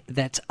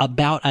that's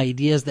about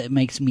ideas that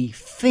makes me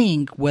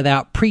think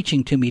without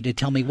preaching to me to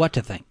tell me what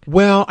to think?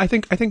 Well, I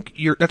think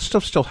that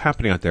stuff's still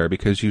happening out there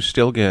because you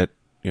still get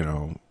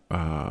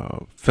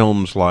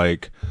films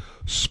like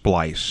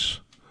Splice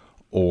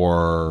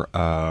or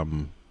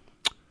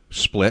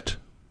Split,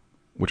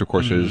 which of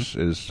course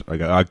is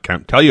I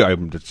can't tell you.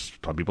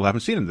 Some people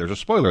haven't seen it. There's a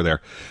spoiler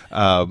there.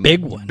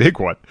 Big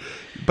one.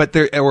 But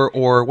there,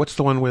 or what's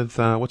the one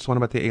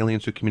about the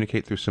aliens who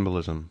communicate through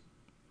symbolism?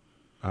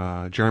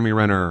 Jeremy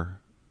Renner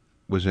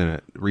was in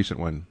it. Recent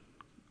one.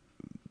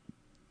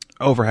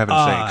 Oh, for heaven's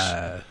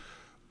sakes!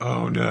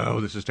 Oh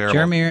no, this is terrible.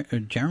 Jeremy.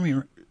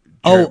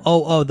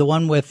 The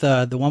one with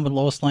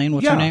Lois Lane.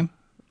 What's her name?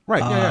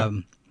 Right. Yeah.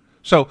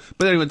 So,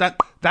 but anyway,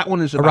 that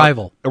one is about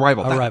Arrival.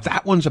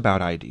 That one's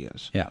about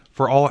ideas. Yeah.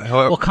 For all.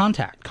 Well,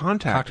 Contact.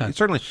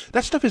 Certainly,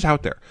 that stuff is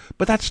out there,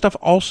 but that stuff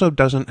also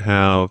doesn't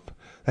have.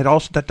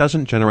 That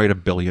doesn't generate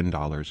 $1 billion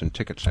in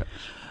ticket sales.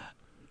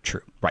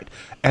 True. Right.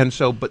 And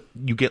so, but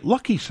you get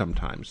lucky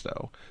sometimes,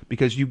 though,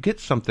 because you get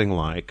something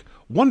like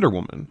Wonder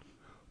Woman,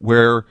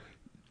 where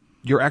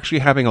you're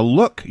actually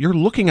you're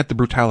looking at the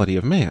brutality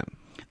of man.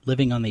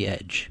 Living on the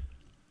Edge.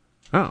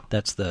 Oh.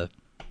 That's the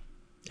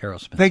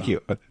Aerosmith Thank song.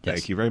 you. Yes.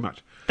 Thank you very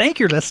much.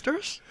 Thank you,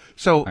 listeners.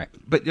 So, right.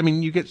 But I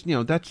mean, you get,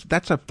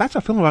 that's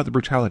a film about the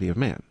brutality of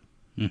man.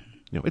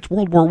 It's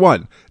World War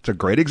I. It's a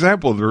great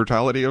example of the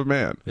brutality of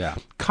man. Yeah.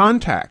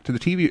 Contact, the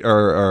TV,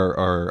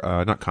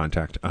 or not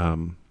Contact.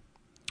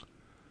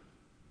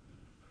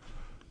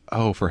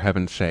 Oh, for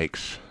heaven's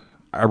sakes!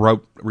 I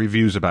wrote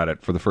reviews about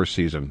it for the first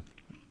season.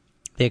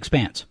 The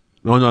Expanse.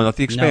 No, not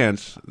The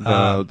Expanse.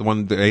 No.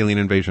 The alien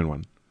invasion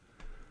one.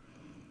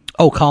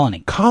 Oh,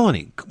 Colony.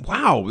 Colony.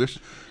 Wow, this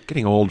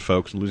getting old,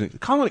 folks, and losing.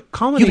 Colony.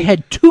 You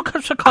had 2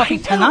 cups of coffee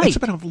tonight. It's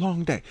been a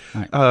long day.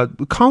 Right.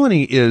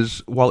 Colony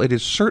is, while it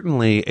is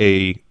certainly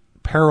a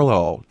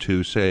parallel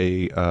to,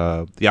 say,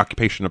 the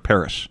occupation of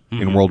Paris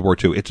in World War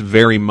II. It's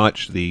very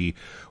much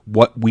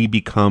what we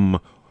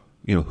become.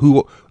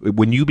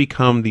 When you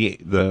become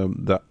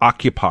the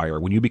occupier,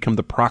 when you become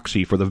the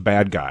proxy for the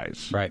bad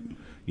guys, right?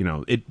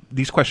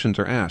 These questions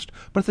are asked,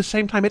 but at the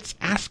same time, it's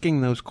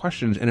asking those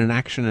questions in an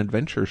action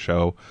adventure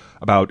show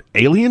about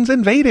aliens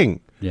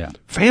invading,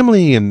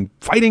 family and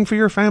fighting for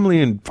your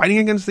family and fighting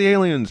against the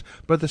aliens.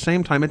 But at the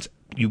same time, it's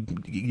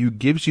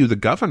gives you the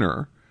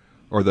governor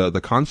or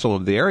the consul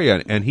of the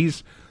area, and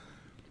he's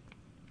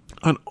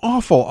an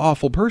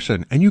awful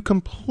person, and you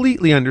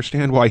completely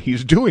understand why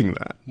he's doing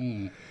that.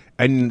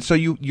 And so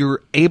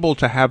you're able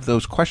to have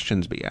those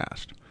questions be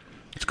asked.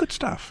 It's good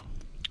stuff.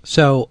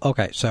 So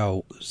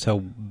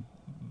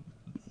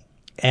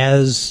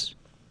as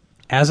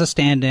a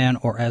stand-in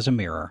or as a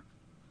mirror,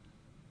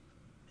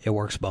 it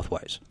works both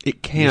ways.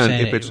 It can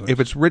if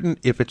it's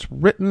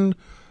written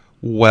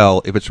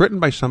well, if it's written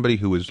by somebody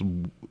who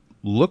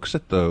looks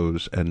at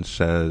those and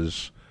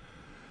says,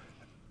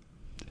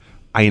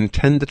 I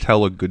intend to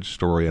tell a good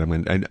story,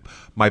 and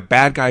my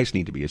bad guys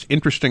need to be as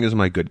interesting as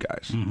my good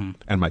guys,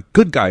 and my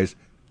good guys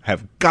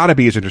have got to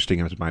be as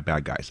interesting as my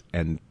bad guys,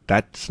 and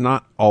that's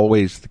not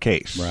always the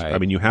case. Right. I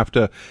mean, you have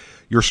to.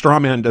 Your straw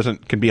man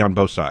can be on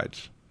both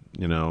sides,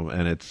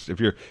 and it's if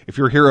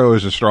your hero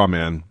is a straw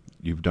man,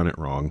 you've done it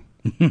wrong.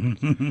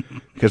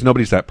 Because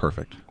nobody's that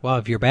perfect. Well,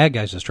 if your bad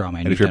guy's a straw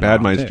man, and if your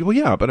bad man, well,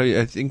 yeah, but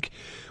I think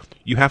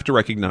you have to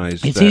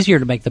recognize it's easier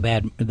to make the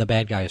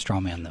bad guy a straw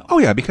man, though. Oh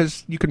yeah,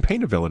 because you can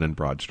paint a villain in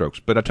broad strokes.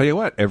 But I tell you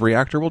what, every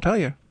actor will tell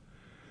you,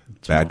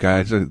 bad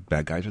guys are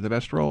the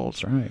best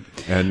roles. That's right.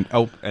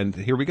 And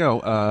here we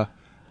go.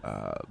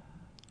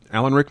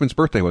 Alan Rickman's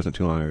birthday wasn't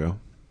too long ago.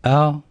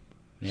 Oh,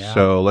 yeah.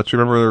 So let's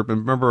remember,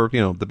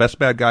 the best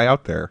bad guy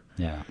out there.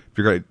 Yeah. If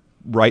you're going to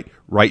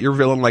write your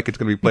villain like it's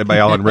going to be played by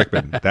Alan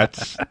Rickman.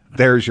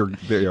 There's your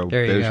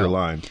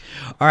line.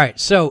 All right.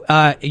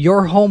 So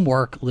your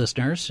homework,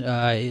 listeners,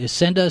 is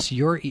send us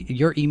your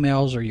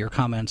emails or your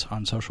comments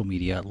on social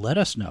media. Let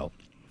us know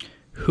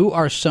who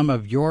are some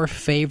of your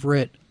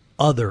favorite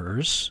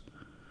others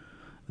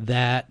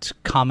that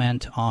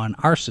comment on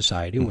our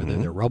society, whether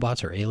they're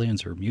robots or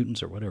aliens or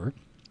mutants or whatever.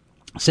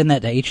 Send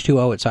that to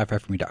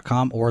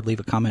h2o@sci-fi4me.com or leave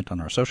a comment on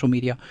our social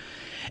media.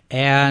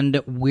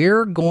 And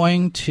we're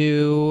going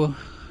to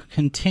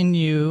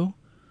continue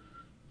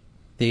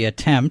the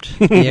attempt,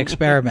 the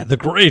experiment, the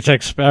great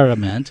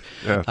experiment.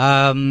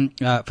 Yeah.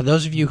 For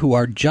those of you who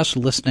are just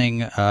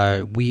listening,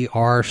 we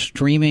are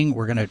streaming.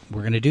 We're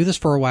gonna do this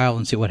for a while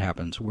and see what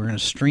happens. We're gonna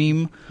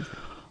stream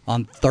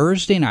on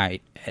Thursday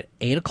night at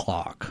 8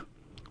 o'clock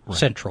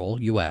Central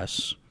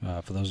U.S.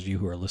 For those of you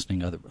who are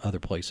listening other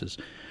places.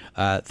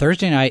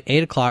 Thursday night,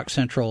 8 o'clock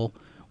Central,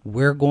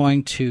 we're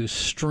going to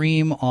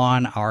stream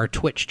on our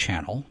Twitch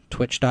channel,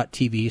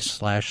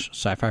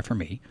 twitch.tv/sci-fi for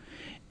me,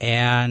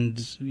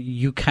 and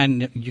you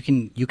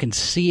can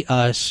see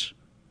us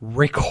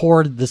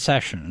record the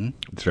session.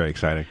 It's very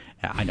exciting.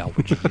 Yeah, I know.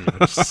 We're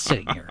just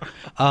sitting here,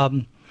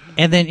 and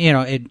then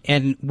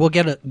and we'll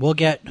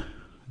get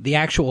the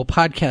actual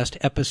podcast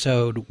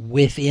episode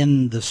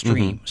within the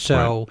stream.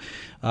 So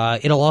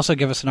it'll also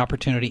give us an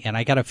opportunity, and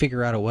I got to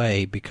figure out a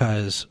way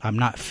because I'm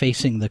not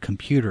facing the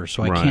computer,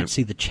 so I can't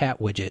see the chat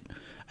widget.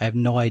 I have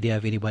no idea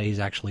if anybody's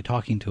actually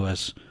talking to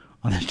us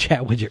on the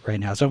chat widget right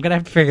now, so I'm going to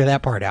have to figure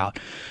that part out.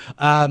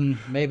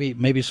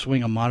 Maybe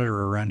swing a monitor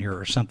around here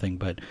or something,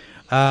 but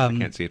I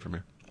can't see it from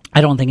here. I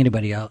don't think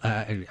anybody else.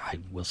 I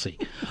will see.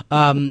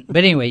 But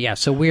anyway, yeah.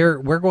 So we're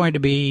going to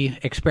be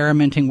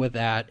experimenting with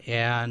that,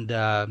 and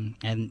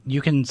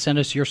you can send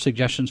us your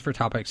suggestions for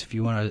topics if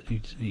you want to.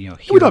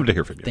 We'd love to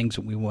hear from you. Things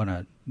that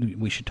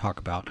we should talk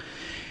about.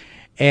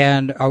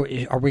 And are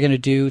we going to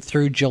do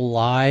through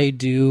July?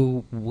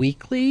 Do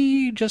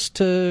weekly just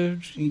to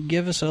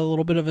give us a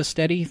little bit of a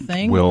steady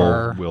thing?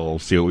 We'll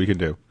see what we can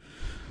do.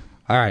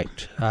 All right.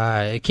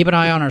 Keep an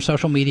eye on our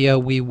social media.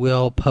 We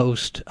will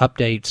post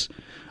updates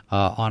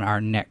on our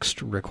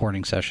next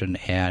recording session,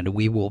 and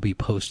we will be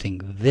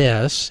posting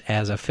this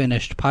as a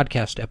finished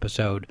podcast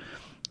episode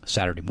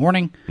Saturday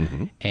morning.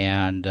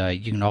 And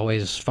you can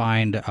always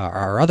find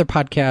our other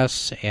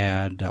podcasts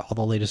and all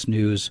the latest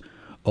news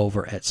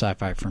over at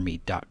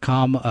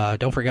sci-fi4me.com.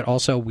 Don't forget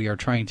also, we are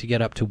trying to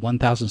get up to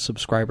 1,000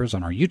 subscribers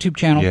on our YouTube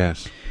channel.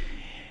 Yes.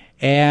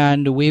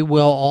 And we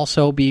will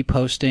also be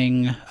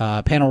posting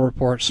panel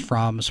reports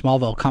from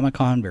Smallville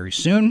Comic-Con very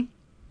soon,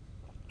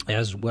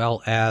 as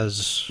well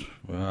as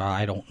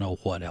I don't know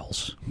what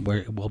else.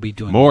 We'll be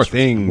doing more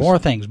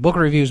things. Book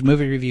reviews,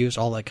 movie reviews,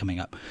 all that coming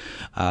up.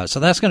 So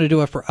that's going to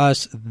do it for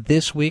us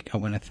this week. I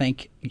want to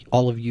thank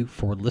all of you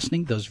for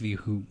listening, those of you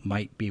who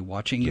might be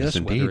watching this,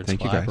 indeed. whether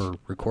it's live or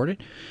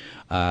recorded.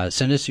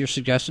 Send us your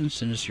suggestions,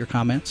 send us your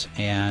comments,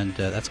 and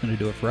that's going to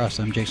do it for us.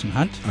 I'm Jason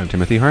Hunt. I'm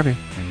Timothy Harvey.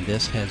 And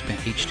this has been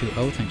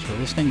H2O. Thanks for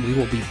listening. We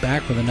will be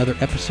back with another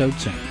episode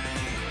soon.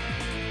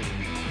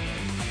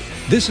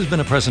 This has been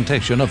a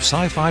presentation of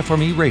Sci-Fi for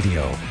Me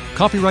Radio.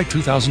 Copyright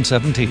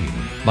 2017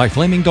 by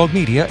Flaming Dog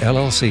Media,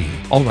 LLC.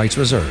 All rights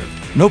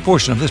reserved. No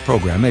portion of this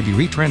program may be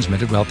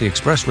retransmitted without the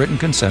express written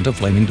consent of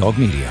Flaming Dog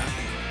Media.